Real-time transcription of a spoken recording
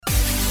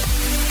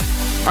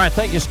All right,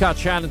 thank you, Scott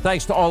Shannon.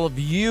 Thanks to all of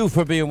you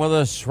for being with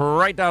us.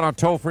 Write down our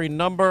toll-free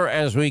number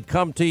as we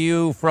come to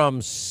you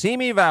from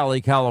Simi Valley,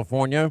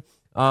 California,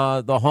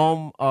 the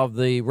home of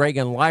the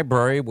Reagan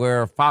Library,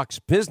 where Fox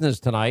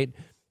Business Tonight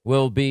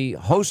will be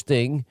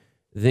hosting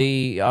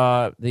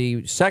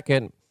the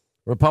second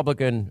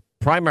Republican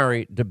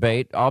primary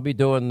debate. I'll be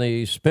doing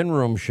the Spin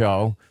Room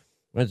show.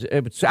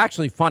 It's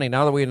actually funny,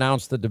 now that we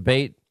announced the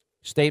debate,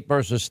 state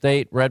versus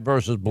state, red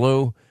versus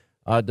blue,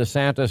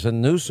 DeSantis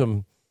and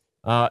Newsom.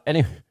 I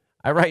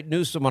write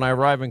Newsom when I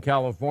arrive in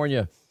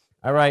California.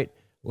 I write,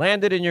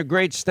 landed in your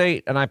great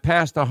state, and I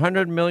passed a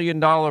 $100 million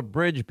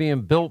bridge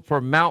being built for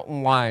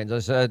mountain lions. I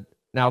said,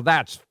 now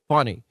that's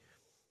funny.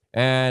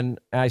 And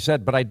I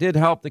said, but I did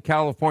help the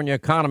California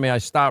economy. I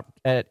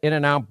stopped at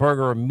In-N-Out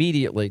Burger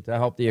immediately to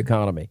help the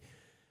economy.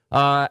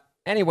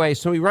 Anyway,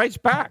 so he writes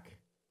back.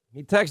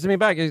 He texted me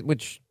back,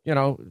 which,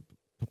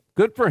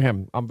 good for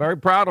him. I'm very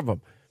proud of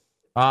him.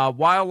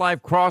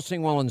 Wildlife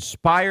crossing will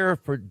inspire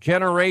for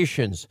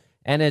generations.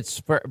 And it's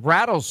for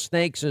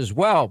rattlesnakes as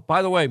well.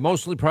 By the way,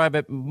 mostly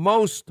private,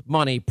 most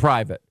money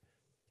private.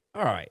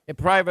 All right,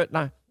 private.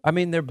 I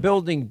mean, they're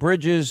building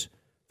bridges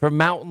for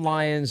mountain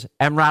lions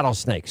and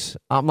rattlesnakes.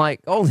 I'm like,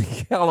 holy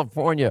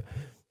California.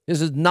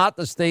 This is not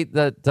the state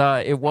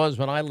that it was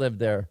when I lived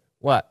there.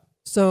 What?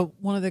 So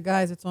one of the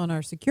guys that's on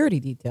our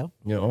security detail,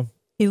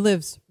 he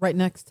lives right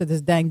next to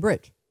this dang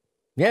bridge.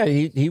 Yeah,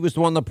 he was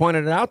the one that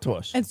pointed it out to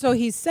us. And so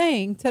he's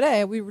saying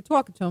today, we were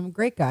talking to him,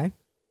 great guy.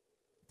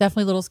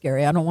 Definitely a little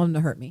scary. I don't want him to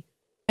hurt me.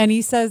 And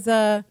he says,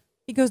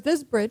 he goes,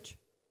 this bridge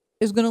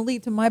is going to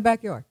lead to my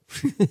backyard.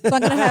 So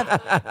I'm going to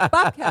have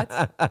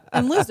bobcats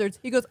and lizards.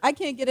 He goes, I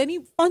can't get any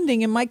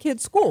funding in my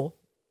kid's school,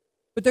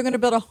 but they're going to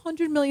build a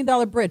 $100 million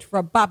bridge for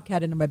a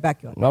bobcat into my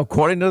backyard. Well,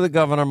 according to the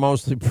governor,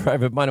 mostly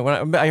private money.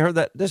 When I heard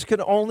that this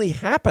could only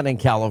happen in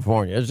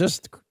California. It's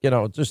just,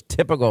 just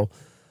typical.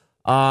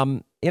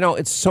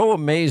 It's so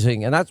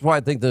amazing. And that's why I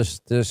think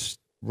this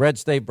red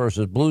state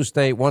versus blue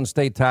state, one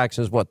state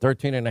taxes,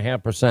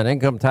 13.5%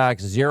 income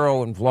tax,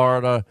 0 in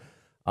Florida.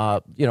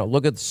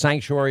 Look at the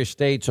sanctuary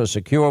states or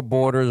secure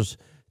borders,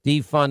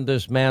 defund,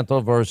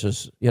 dismantle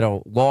versus,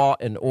 law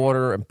and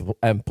order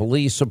and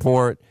police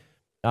support.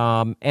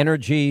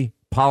 Energy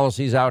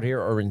policies out here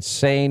are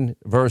insane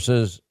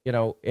versus,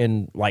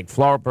 in like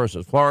Florida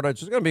versus Florida. It's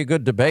just going to be a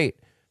good debate.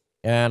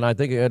 And I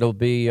think it'll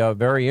be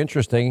very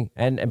interesting.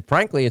 And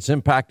frankly, it's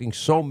impacting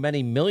so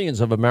many millions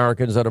of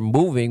Americans that are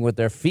moving with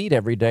their feet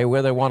every day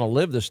where they want to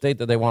live, the state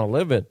that they want to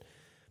live in.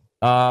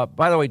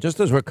 By the way, just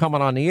as we're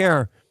coming on the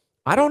air,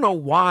 I don't know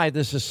why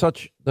this is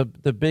such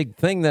the big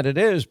thing that it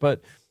is,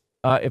 but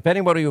if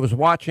anybody was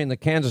watching the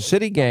Kansas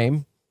City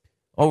game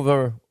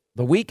over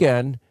the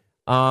weekend,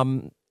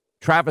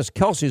 Travis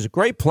Kelce is a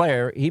great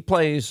player. He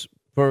plays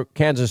for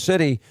Kansas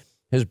City.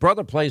 His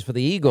brother plays for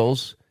the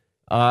Eagles,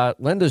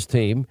 Linda's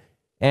team.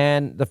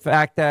 And the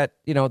fact that,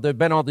 there have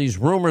been all these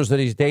rumors that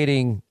he's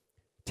dating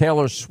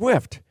Taylor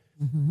Swift.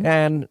 Mm-hmm.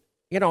 And,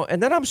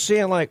 and then I'm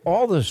seeing like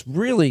all this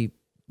really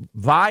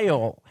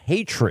vile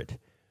hatred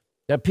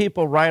that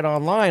people write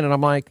online. And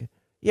I'm like,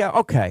 yeah,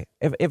 okay.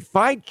 If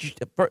I'm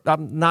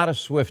not a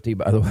Swiftie,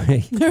 by the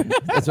way.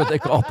 That's what they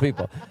call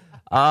people.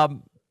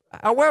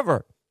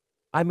 However,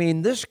 I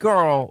mean, this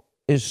girl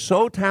is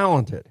so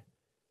talented.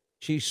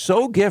 She's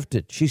so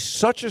gifted. She's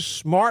such a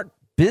smart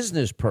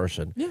business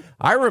person. Yeah.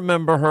 I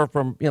remember her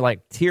from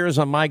like Tears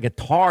on My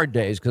Guitar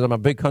days because I'm a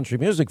big country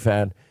music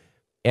fan,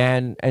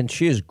 and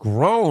she has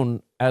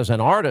grown as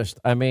an artist.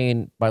 I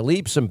mean, by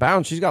leaps and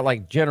bounds. She's got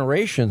like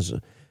generations.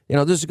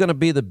 This is going to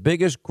be the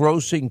biggest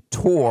grossing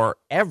tour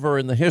ever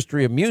in the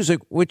history of music,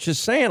 which is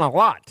saying a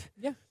lot.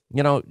 Yeah.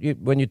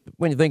 When you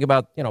think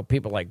about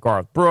people like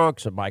Garth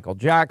Brooks and Michael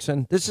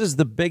Jackson, this is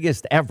the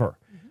biggest ever,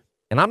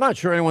 and I'm not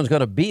sure anyone's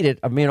going to beat it.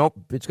 I mean,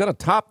 it's going to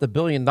top the $1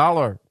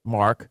 billion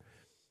mark.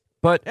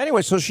 But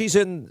anyway, so she's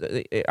in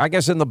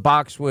the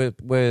box with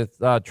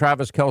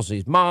Travis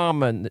Kelce's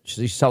mom, and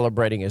she's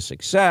celebrating his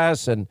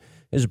success, and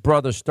his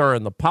brother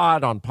stirring the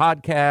pot on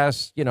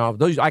podcasts.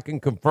 I can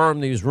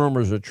confirm these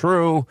rumors are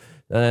true.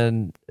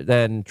 And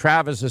then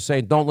Travis is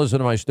saying, "Don't listen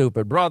to my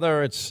stupid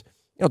brother." It's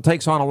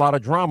takes on a lot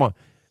of drama.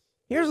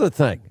 Here's the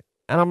thing,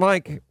 and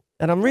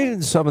I'm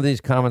reading some of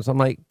these comments. I'm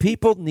like,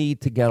 people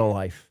need to get a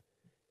life.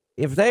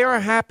 If they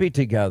are happy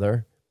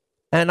together,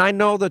 and I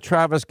know that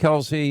Travis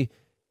Kelce.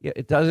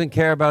 It doesn't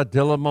care about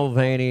Dylan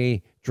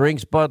Mulvaney,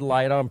 drinks Bud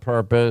Light on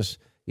purpose,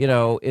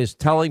 is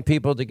telling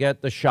people to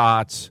get the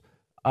shots.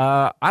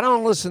 I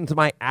don't listen to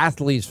my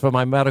athletes for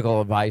my medical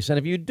advice. And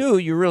if you do,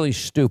 you're really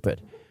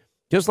stupid.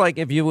 Just like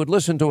if you would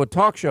listen to a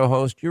talk show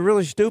host, you're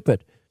really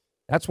stupid.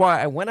 That's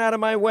why I went out of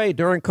my way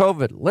during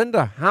COVID.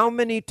 Linda, how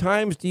many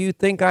times do you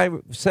think I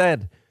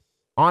said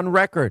on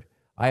record,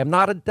 I am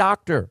not a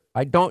doctor.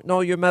 I don't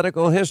know your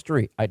medical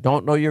history. I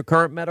don't know your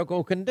current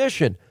medical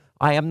condition.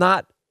 I am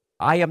not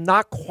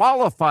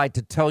qualified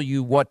to tell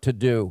you what to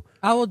do.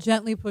 I will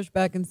gently push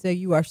back and say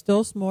you are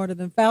still smarter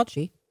than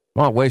Fauci.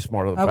 Well, way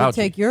smarter than Fauci. I would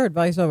take your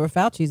advice over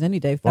Fauci's any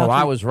day. Well,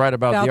 I was right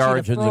about the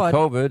origins of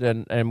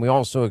COVID, and we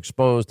also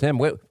exposed him.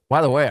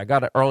 By the way, I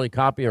got an early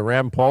copy of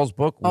Rand Paul's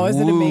book. Oh, is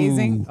it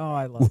amazing? Oh,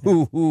 I love it.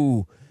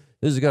 Ooh,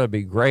 this is going to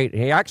be great.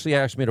 He actually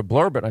asked me to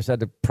blurb it. I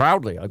said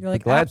proudly. I'd You're be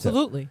like, glad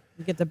absolutely.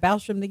 We get to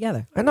belch them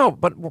together. I know,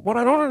 but what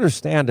I don't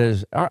understand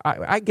is,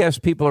 I guess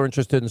people are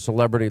interested in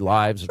celebrity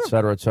lives, et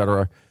cetera, et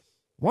cetera.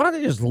 Why don't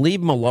they just leave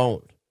them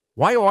alone?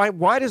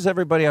 Why does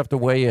everybody have to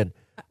weigh in?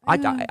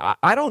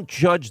 I don't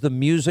judge the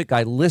music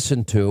I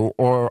listen to,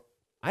 or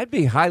I'd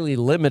be highly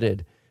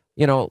limited.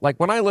 You know, like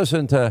when I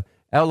listen to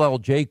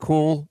LLJ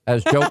Cool,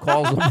 as Joe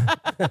calls him.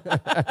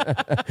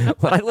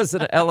 When I listen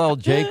to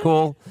LLJ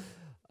Cool,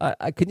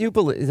 can you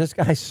believe this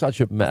guy's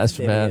such a mess,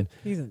 man?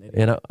 He's an idiot.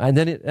 You know, and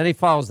then he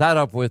follows that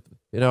up with,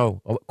 you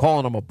know,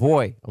 calling him a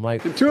boy. I'm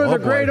like, Two of the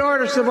boy. great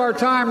artists of our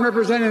time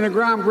representing the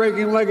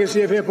groundbreaking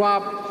legacy of hip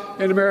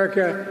hop in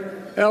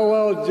America,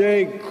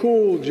 LLJ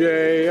Cool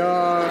J.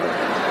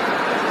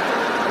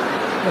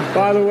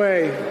 By the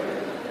way,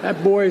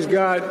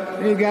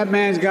 that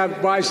man's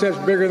got biceps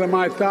bigger than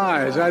my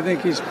thighs. I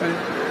think he's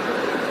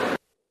spent.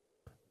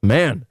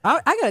 Man.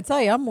 I got to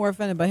tell you, I'm more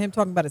offended by him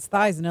talking about his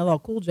thighs and LL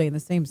Cool J in the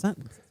same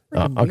sentence.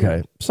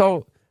 Okay.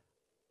 So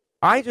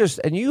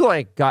and you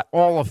like got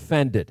all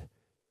offended,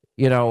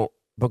 you know,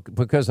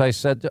 because I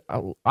said,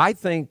 I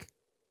think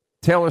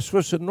Taylor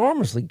Swift's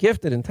enormously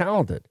gifted and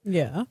talented.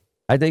 Yeah.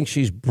 I think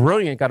she's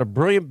brilliant, got a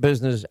brilliant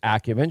business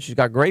acumen. She's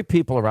got great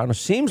people around her.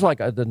 Seems like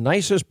the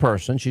nicest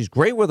person. She's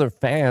great with her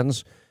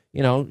fans.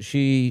 You know,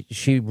 she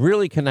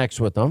really connects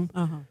with them.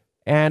 Uh-huh.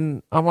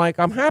 And I'm like,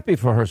 I'm happy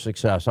for her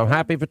success. I'm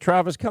happy for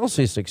Travis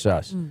Kelce's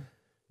success.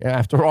 Yeah,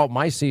 after all,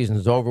 my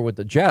season's over with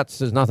the Jets.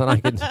 There's nothing I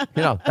can,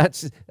 you know,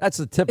 that's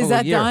the typical Is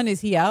that year. done?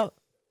 Is he out?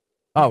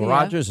 Oh, Yeah.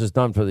 Rodgers is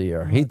done for the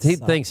year. He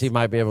thinks he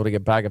might be able to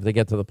get back if they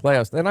get to the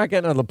playoffs. They're not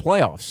getting to the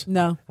playoffs.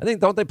 No.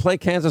 Don't they play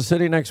Kansas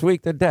City next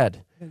week? They're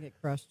dead. Going to get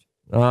crushed.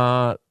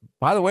 By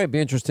the way, it'd be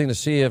interesting to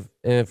see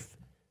if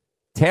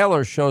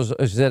Taylor shows.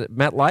 Is it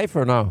MetLife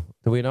or no?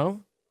 Do we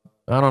know?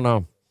 I don't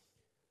know.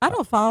 I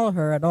don't follow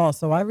her at all,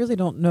 so I really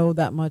don't know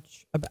that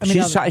much.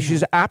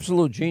 She's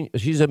absolute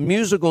genius. She's a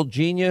musical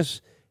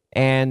genius,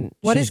 and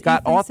What she's is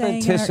got Ethan saying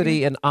in her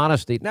authenticity and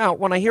honesty. Now,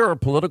 when I hear her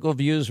political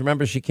views,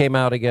 remember she came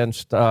out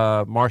against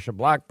Marsha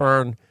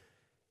Blackburn,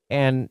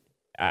 and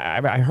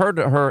I heard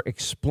her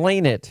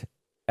explain it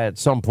at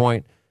some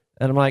point,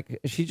 and I'm like,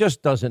 she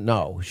just doesn't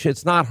know.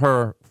 It's not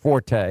her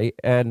forte,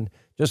 and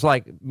just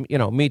like, you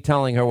know, me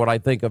telling her what I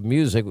think of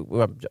music,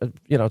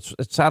 you know,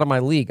 it's out of my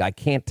league. I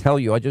can't tell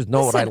you. I just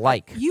know what I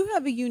like. You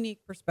have a unique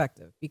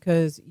perspective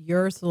because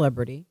you're a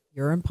celebrity,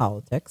 you're in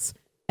politics,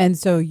 and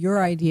so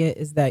your idea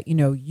is that, you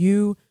know,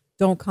 you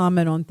don't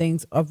comment on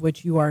things of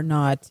which you are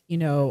not, you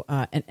know,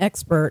 an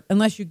expert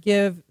unless you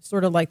give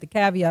sort of like the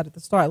caveat at the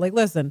start. Like,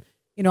 listen,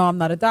 you know, I'm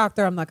not a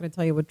doctor. I'm not going to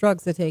tell you what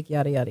drugs to take,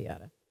 yada, yada,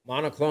 yada.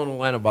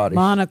 Monoclonal antibodies.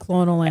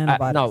 Monoclonal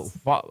antibodies.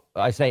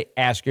 I say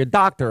ask your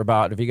doctor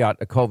about if you got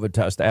a COVID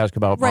test. Ask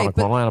about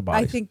monoclonal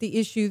antibodies. I think the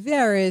issue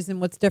there is,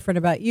 and what's different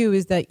about you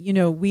is that, you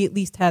know, we at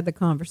least had the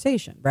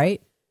conversation,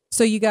 right?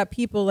 So you got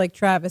people like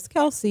Travis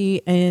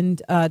Kelce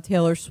and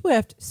Taylor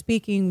Swift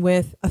speaking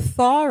with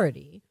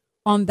authority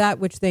on that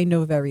which they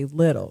know very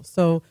little.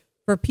 So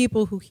for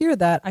people who hear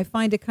that, I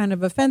find it kind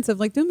of offensive.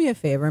 Like, do me a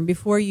favor, and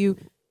before you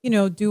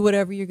know, do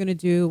whatever you're going to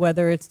do,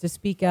 whether it's to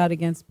speak out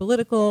against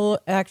political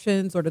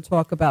actions or to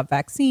talk about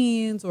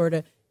vaccines or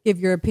to give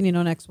your opinion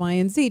on X, Y,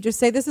 and Z. Just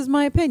say, this is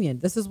my opinion.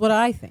 This is what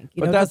I think.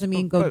 You know, it doesn't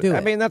mean go do it.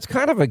 I mean, that's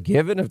kind of a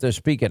given if they're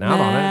speaking out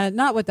on it.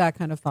 Not with that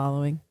kind of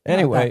following.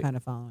 Anyway, Not with that kind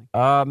of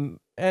following.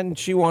 And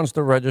she wants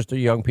to register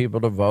young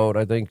people to vote.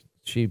 I think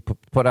she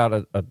put out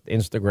an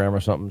Instagram or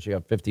something. She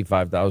got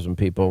 55,000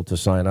 people to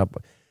sign up.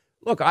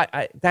 Look,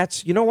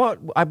 that's, you know what?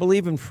 I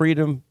believe in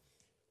freedom.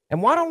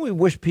 And why don't we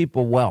wish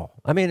people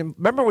well? I mean,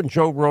 remember when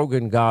Joe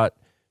Rogan got...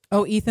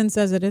 Oh, Ethan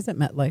says it is at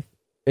MetLife.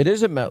 It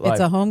is at MetLife. It's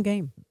a home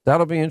game.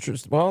 That'll be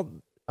interesting. Well,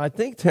 I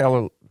think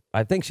Taylor...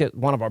 I think she had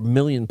one of our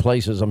million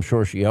places I'm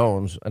sure she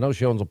owns. I know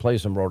she owns a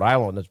place in Rhode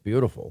Island that's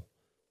beautiful.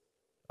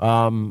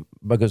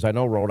 Because I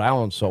know Rhode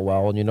Island so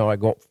well. And, you know, I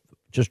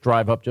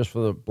drive up just for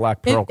the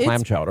Black Pearl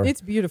clam chowder.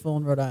 It's beautiful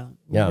in Rhode Island.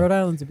 Yeah. Rhode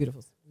Island's a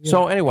beautiful city.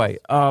 So anyway,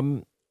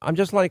 I'm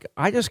just like,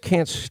 I just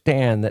can't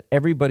stand that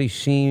everybody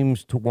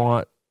seems to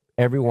want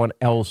everyone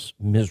else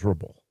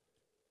miserable.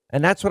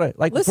 And that's what I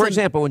like. Listen, for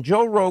example, when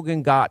Joe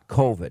Rogan got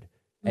COVID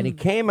and he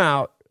came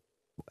out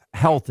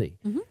healthy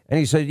and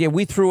he said, yeah,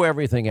 we threw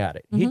everything at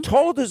it. He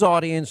told his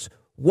audience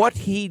what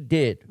he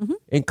did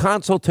in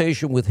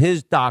consultation with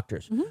his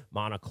doctors,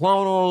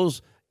 monoclonals,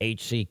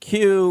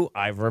 HCQ,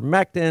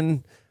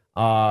 ivermectin.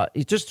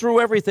 He just threw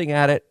everything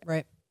at it.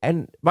 Right.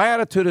 And my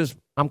attitude is,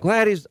 I'm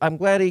glad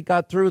he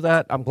got through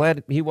that. I'm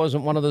glad he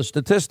wasn't one of the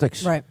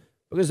statistics. Right.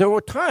 Because there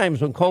were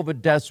times when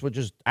COVID deaths were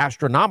just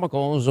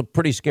astronomical. It was a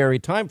pretty scary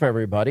time for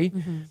everybody.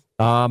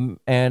 And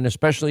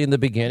especially in the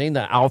beginning,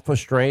 the Alpha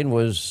strain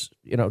was,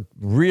 you know,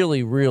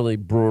 really, really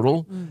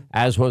brutal,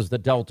 as was the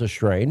Delta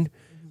strain.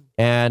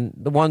 And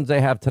the ones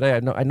they have today,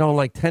 I know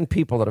like 10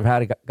 people that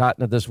have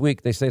gotten it this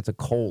week. They say it's a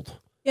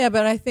cold. Yeah,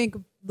 but I think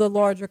the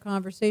larger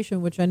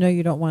conversation, which I know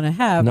you don't want to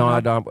have. No, I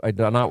don't.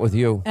 Not with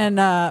you. And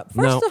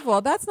first of all,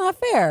 that's not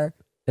fair.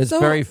 It's So,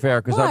 very fair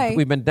why? because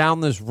we've been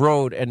down this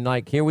road and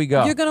like, here we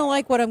go. You're going to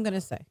like what I'm going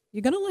to say.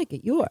 You're going to like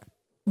it. You are.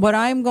 What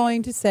I'm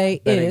going to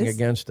say Betting is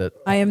against it.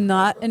 I am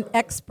not an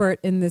expert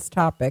in this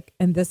topic,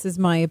 and this is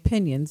my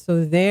opinion.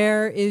 So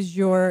there is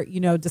your,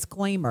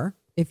 disclaimer,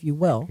 if you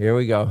will. Here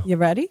we go. You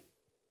ready?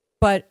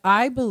 But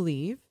I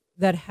believe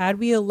that had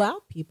we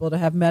allowed people to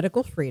have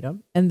medical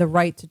freedom and the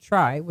right to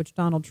try, which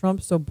Donald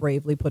Trump so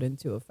bravely put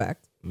into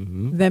effect,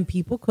 then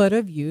people could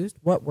have used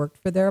what worked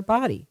for their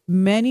body.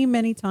 Many,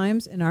 many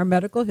times in our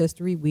medical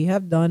history, we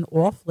have done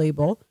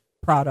off-label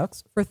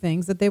products for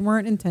things that they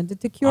weren't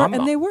intended to cure,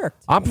 and they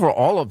worked. I'm for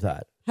all of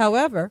that.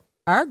 However,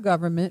 our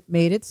government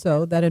made it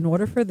so that in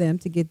order for them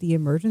to get the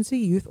emergency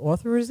use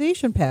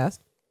authorization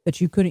passed, that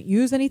you couldn't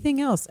use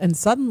anything else. And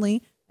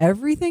suddenly,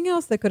 everything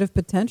else that could have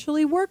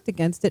potentially worked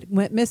against it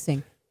went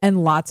missing,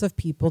 and lots of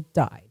people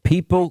died.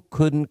 People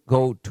couldn't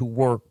go to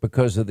work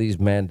because of these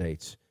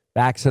mandates,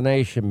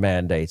 vaccination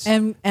mandates.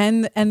 And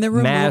the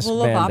Mask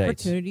removal of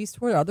mandates. opportunities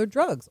for other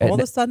drugs. And All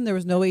of a sudden, there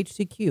was no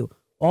HCQ.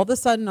 All of a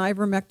sudden,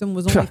 ivermectin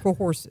was only for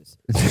horses.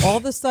 All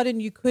of a sudden,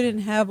 you couldn't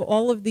have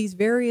all of these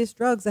various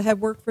drugs that had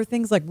worked for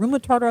things like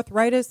rheumatoid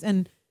arthritis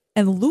and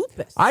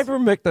lupus.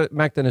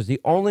 Ivermectin is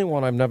the only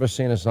one I've never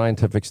seen a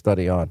scientific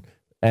study on.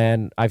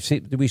 And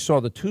we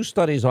saw the 2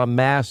 studies on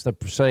masks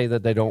that say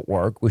that they don't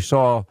work. We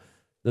saw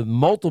the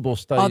multiple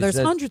studies. Oh, there's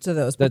hundreds of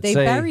those, but they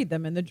buried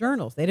them in the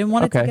journals. They didn't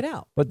want to take it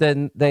out. But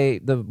then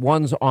the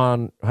ones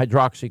on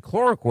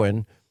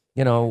hydroxychloroquine,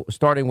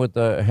 starting with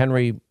the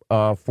Henry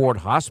Ford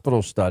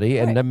Hospital study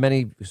and then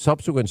many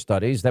subsequent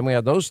studies. Then we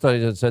had those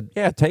studies that said,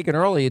 yeah, taken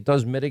early, it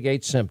does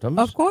mitigate symptoms.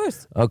 Of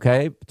course.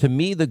 Okay. To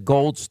me, the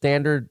gold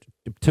standard,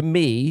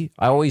 I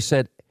always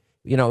said,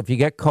 if you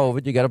get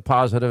COVID, you get a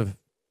positive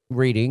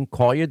reading,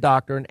 call your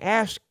doctor and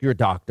ask your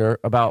doctor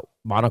about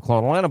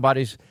monoclonal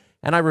antibodies.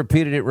 And I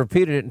repeated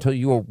it until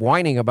you were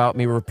whining about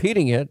me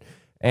repeating it.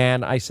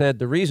 And I said,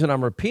 the reason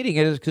I'm repeating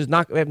it is because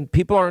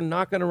people are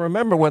not going to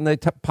remember when they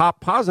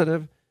pop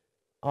positive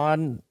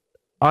on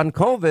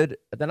COVID,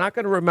 they're not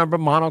going to remember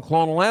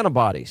monoclonal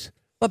antibodies.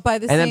 But by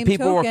the and same then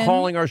people token, were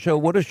calling our show,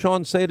 what does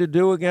Sean say to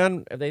do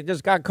again? They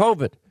just got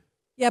COVID.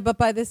 Yeah, but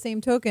by the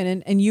same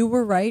token, and you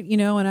were right,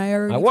 and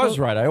I was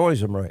right. I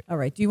always am right. All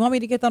right. Do you want me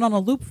to get that on a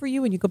loop for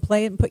you and you could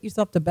play it and put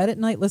yourself to bed at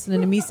night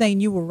listening to me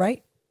saying you were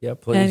right? Yeah,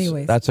 please.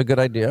 Anyways. That's a good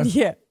idea.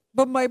 Yeah.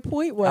 But my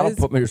point was... That'll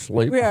put me to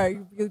sleep. Yeah,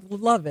 you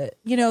love it.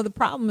 The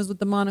problem is with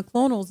the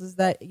monoclonals is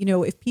that,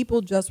 if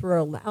people just were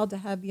allowed to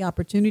have the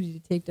opportunity to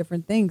take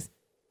different things,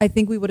 I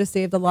think we would have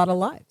saved a lot of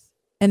lives.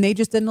 And they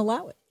just didn't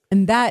allow it.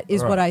 And that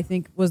is what I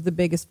think was the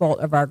biggest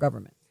fault of our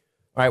government.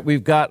 All right,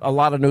 we've got a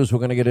lot of news we're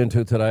going to get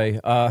into today.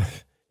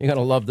 You're going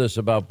to love this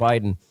about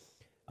Biden.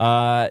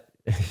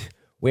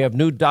 We have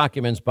new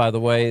documents, by the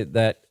way,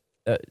 that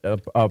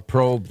a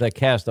probe that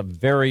cast a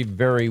very,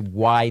 very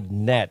wide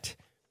net.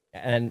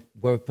 And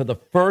for the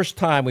first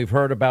time, we've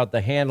heard about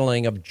the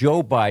handling of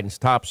Joe Biden's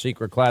top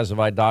secret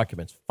classified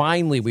documents.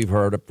 Finally, we've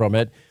heard from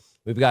it.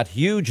 We've got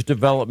huge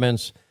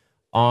developments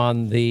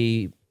on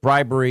the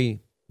bribery,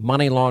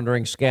 money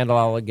laundering scandal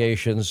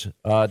allegations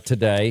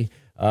today.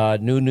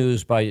 New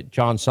news by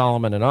John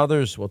Solomon and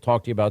others. We'll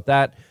talk to you about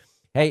that.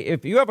 Hey,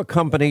 if you have a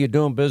company you're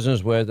doing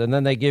business with and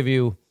then they give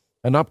you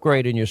an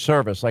upgrade in your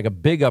service, like a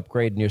big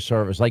upgrade in your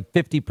service, like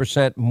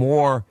 50%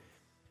 more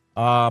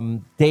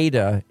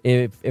data,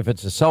 if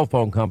it's a cell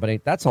phone company,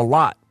 that's a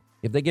lot.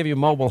 If they give you a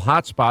mobile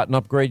hotspot and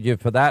upgrade you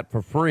for that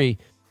for free,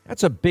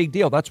 that's a big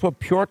deal. That's what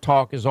Pure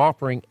Talk is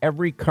offering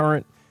every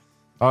current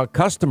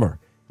customer.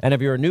 And if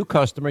you're a new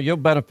customer, you'll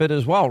benefit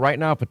as well. Right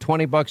now, for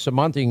 $20 a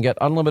month, you can get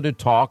unlimited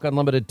talk,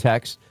 unlimited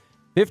text,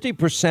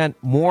 50%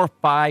 more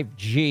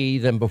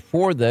 5G than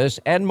before this,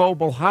 and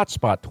mobile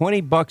hotspot,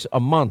 $20 a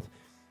month.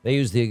 They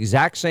use the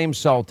exact same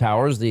cell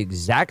towers, the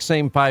exact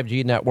same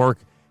 5G network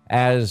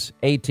as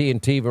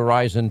AT&T,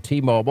 Verizon,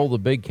 T-Mobile, the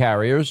big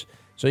carriers.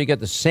 So you get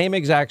the same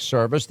exact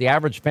service. The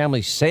average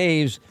family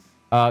saves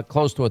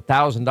close to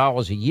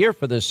 $1,000 a year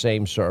for this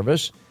same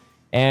service.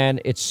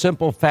 And it's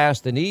simple,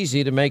 fast, and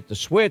easy to make the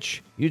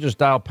switch. You just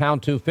dial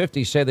pound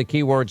 250, say the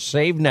keyword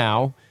save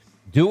now.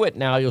 Do it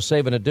now. You'll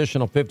save an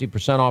additional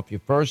 50% off your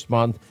first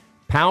month.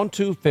 Pound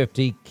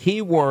 250,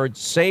 keyword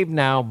save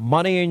now,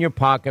 money in your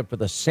pocket for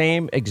the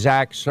same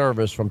exact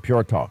service from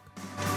Pure Talk.